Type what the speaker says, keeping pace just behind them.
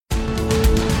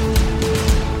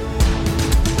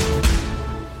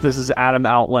This is Adam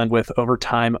Outland with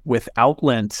Overtime with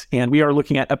Outland, and we are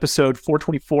looking at episode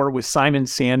 424 with Siimon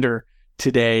Sander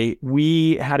today.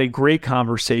 We had a great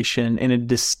conversation, and in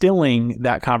distilling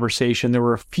that conversation, there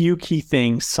were a few key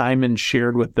things Siimon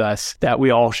shared with us that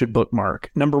we all should bookmark.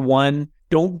 Number one,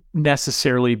 don't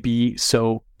necessarily be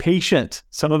so patient.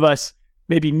 Some of us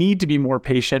maybe need to be more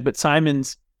patient, but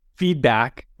Siimon's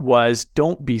feedback was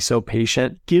don't be so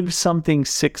patient. Give something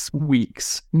 6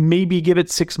 weeks, maybe give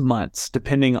it 6 months,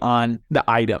 depending on the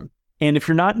item. And if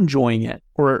you're not enjoying it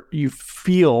or you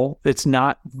feel it's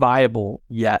not viable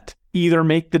yet, either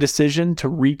make the decision to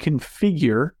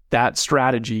reconfigure that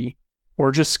strategy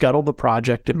or just scuttle the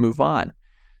project and move on.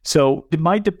 So it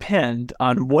might depend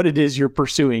on what it is you're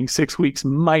pursuing. 6 weeks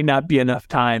might not be enough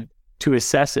time to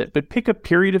assess it, but pick a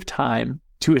period of time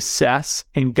to assess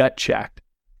and gut check.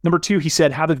 Number two, he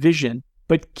said, have a vision,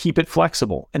 but keep it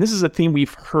flexible. And this is a theme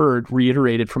we've heard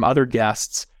reiterated from other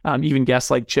guests, even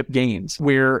guests like Chip Gaines,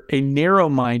 where a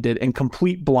narrow-minded and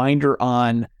complete blinder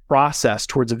on process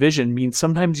towards a vision means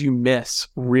sometimes you miss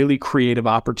really creative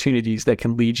opportunities that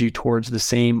can lead you towards the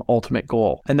same ultimate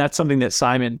goal. And that's something that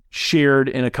Siimon shared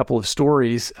in a couple of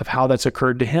stories of how that's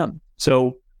occurred to him.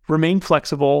 So remain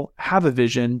flexible, have a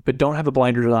vision, but don't have the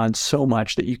blinders on so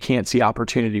much that you can't see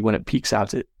opportunity when it peeks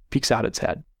out its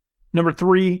head. Number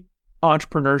three,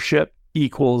 entrepreneurship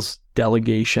equals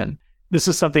delegation. This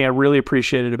is something I really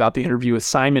appreciated about the interview with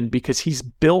Siimon because he's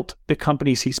built the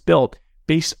companies he's built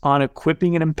based on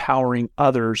equipping and empowering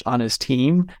others on his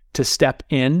team to step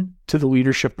in to the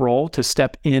leadership role, to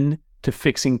step in to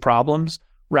fixing problems,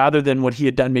 rather than what he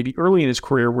had done maybe early in his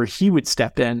career where he would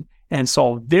step in and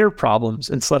solve their problems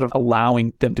instead of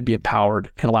allowing them to be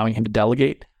empowered and allowing him to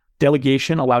delegate.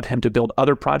 Delegation allowed him to build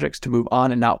other projects to move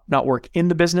on and not work in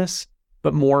the business,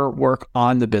 but more work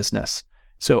on the business.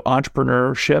 So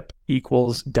entrepreneurship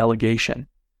equals delegation.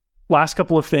 Last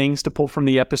couple of things to pull from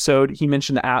the episode. He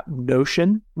mentioned the app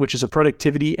Notion, which is a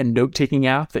productivity and note-taking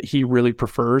app that he really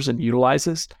prefers and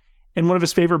utilizes. And one of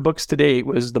his favorite books to date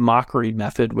was The Mockery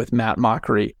Method with Matt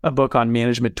Mockery, a book on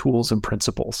management tools and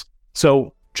principles.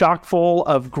 So chock full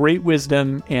of great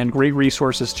wisdom and great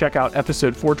resources. Check out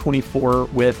episode 424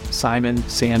 with Siimon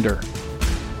Sander.